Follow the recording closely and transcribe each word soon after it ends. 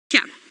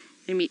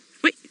wait.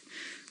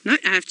 No,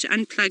 I have to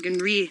unplug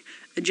and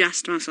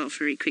readjust myself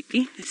very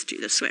quickly. Let's do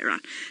this way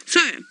around.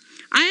 So,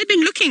 I had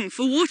been looking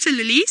for water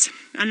lilies,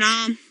 and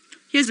now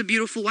here's a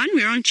beautiful one.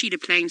 We're on Cheetah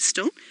Plains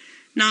still.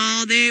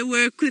 Now, there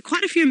were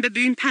quite a few in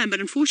Baboon Pan, but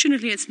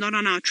unfortunately it's not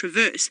on our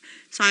traverse.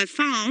 So I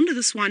found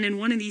this one in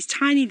one of these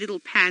tiny little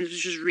pans,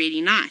 which is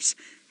really nice.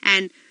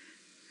 And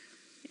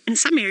in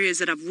some areas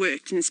that I've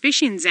worked, and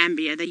especially in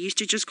Zambia, they used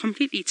to just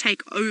completely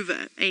take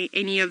over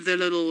any of the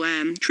little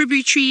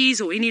tributaries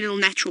or any little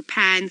natural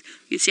pans.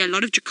 You see a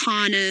lot of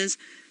jacanas,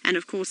 and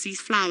of course these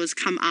flowers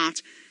come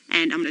out.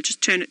 And I'm going to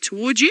just turn it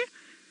towards you.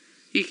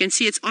 You can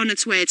see it's on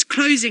its way. It's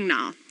closing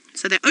now.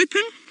 So they're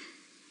open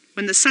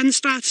when the sun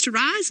starts to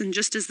rise, and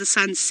just as the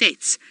sun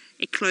sets,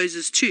 it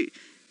closes too.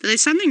 But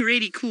there's something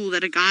really cool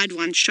that a guide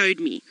once showed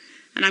me,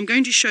 and I'm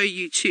going to show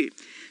you too.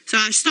 So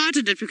I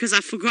started it because I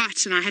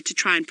forgot and I had to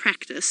try and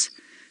practice.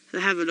 So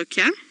have a look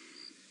here.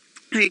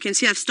 Now you can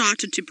see I've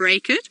started to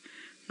break it.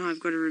 Now I've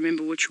got to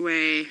remember which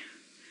way.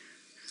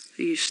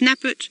 So you snap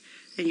it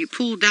and you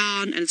pull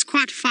down, and it's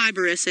quite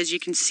fibrous as you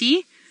can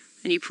see.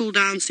 And you pull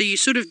down, so you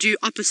sort of do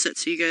opposite.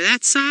 So you go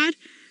that side,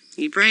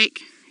 you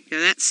break, you go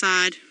that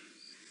side,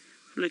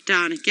 pull it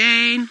down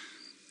again.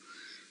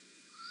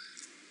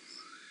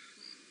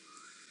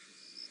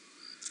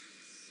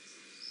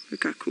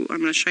 Look how cool.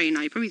 I'm going to show you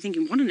now. You're probably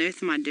thinking, what on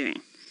earth am I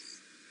doing?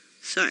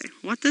 So,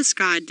 what this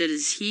guy did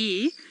is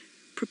he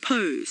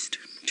proposed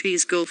to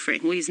his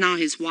girlfriend. Well, he's now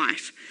his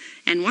wife.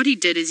 And what he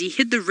did is he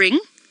hid the ring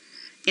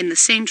in the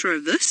center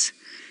of this.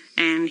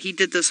 And he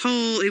did this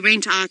he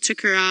went out,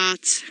 took her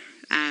out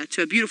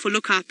to a beautiful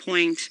lookout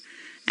point.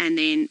 And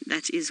then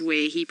that is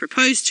where he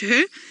proposed to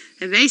her.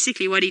 And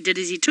basically what he did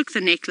is he took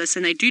the necklace,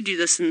 and they do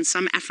this in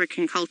some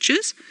African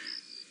cultures,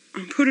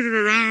 and put it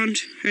around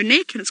her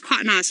neck. And it's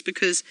quite nice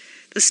because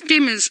the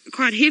stem is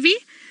quite heavy,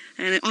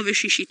 and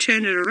obviously she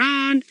turned it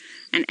around,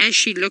 and as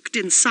she looked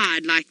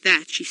inside like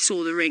that, she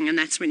saw the ring, and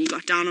that's when he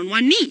got down on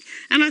one knee.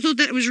 And I thought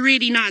that was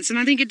really nice, and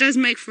I think it does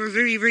make for a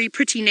very, very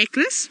pretty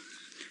necklace.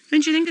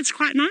 Don't you think it's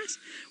quite nice?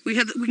 We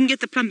can get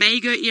the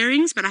plumbago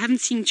earrings, but I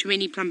haven't seen too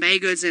many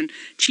plumbagos in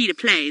Cheetah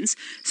Plains,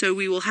 so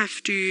we will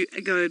have to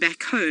go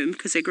back home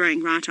because they're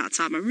growing right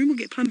outside my room. We'll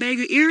get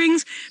plumbago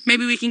earrings.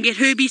 Maybe we can get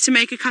Herbie to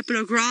make a couple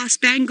of grass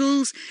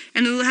bangles,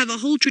 and we'll have a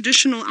whole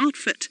traditional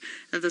outfit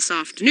this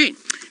afternoon.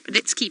 But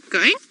let's keep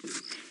going.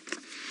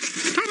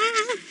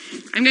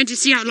 I'm going to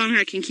see how long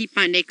I can keep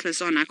my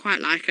necklace on. I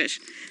quite like it.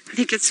 I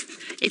think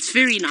it's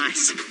very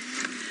nice.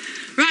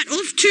 Right,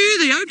 off to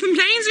the open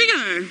plains we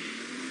go.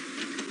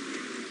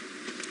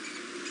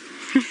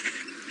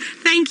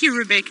 Thank you,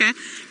 Rebecca.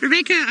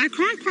 Rebecca, I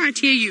can't quite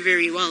hear you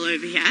very well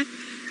over here,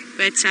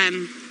 but it's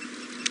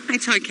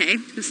okay.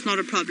 It's not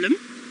a problem.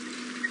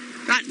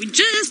 Right, we're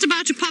just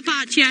about to pop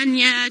out here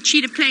near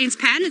Cheetah Plains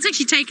Pan. It's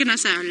actually taken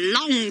us a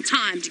long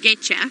time to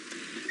get here.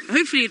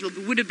 Hopefully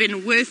it would have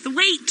been worth the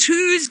wait.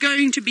 Two's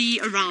going to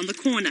be around the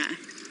corner.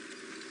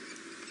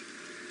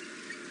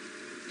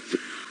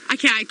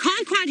 Okay, I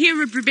can't quite hear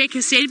what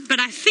Rebecca said, but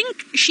I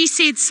think she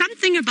said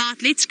something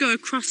about let's go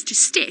across to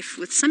Steph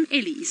with some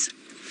Ellies.